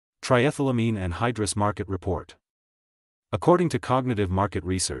Triethylamine Anhydrous Market Report. According to Cognitive Market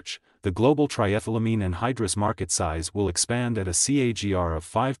Research, the global triethylamine anhydrous market size will expand at a CAGR of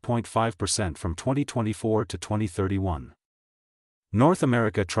 5.5% from 2024 to 2031. North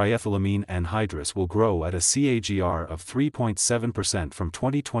America triethylamine anhydrous will grow at a CAGR of 3.7% from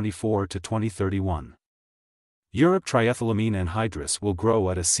 2024 to 2031. Europe triethylamine anhydrous will grow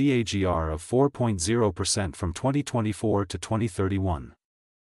at a CAGR of 4.0% from 2024 to 2031.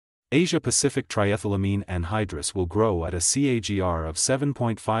 Asia-Pacific triethylamine anhydrous will grow at a CAGR of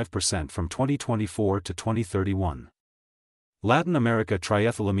 7.5% from 2024 to 2031. Latin America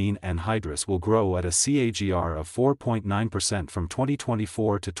triethylamine anhydrous will grow at a CAGR of 4.9% from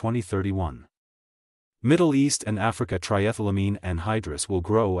 2024 to 2031. Middle East and Africa triethylamine anhydrous will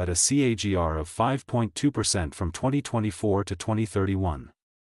grow at a CAGR of 5.2% from 2024 to 2031.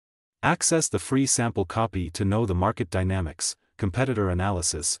 Access the free sample copy to know the market dynamics, competitor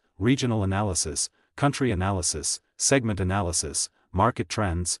analysis, regional analysis, country analysis, segment analysis, market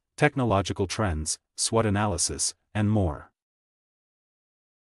trends, technological trends, SWOT analysis, and more.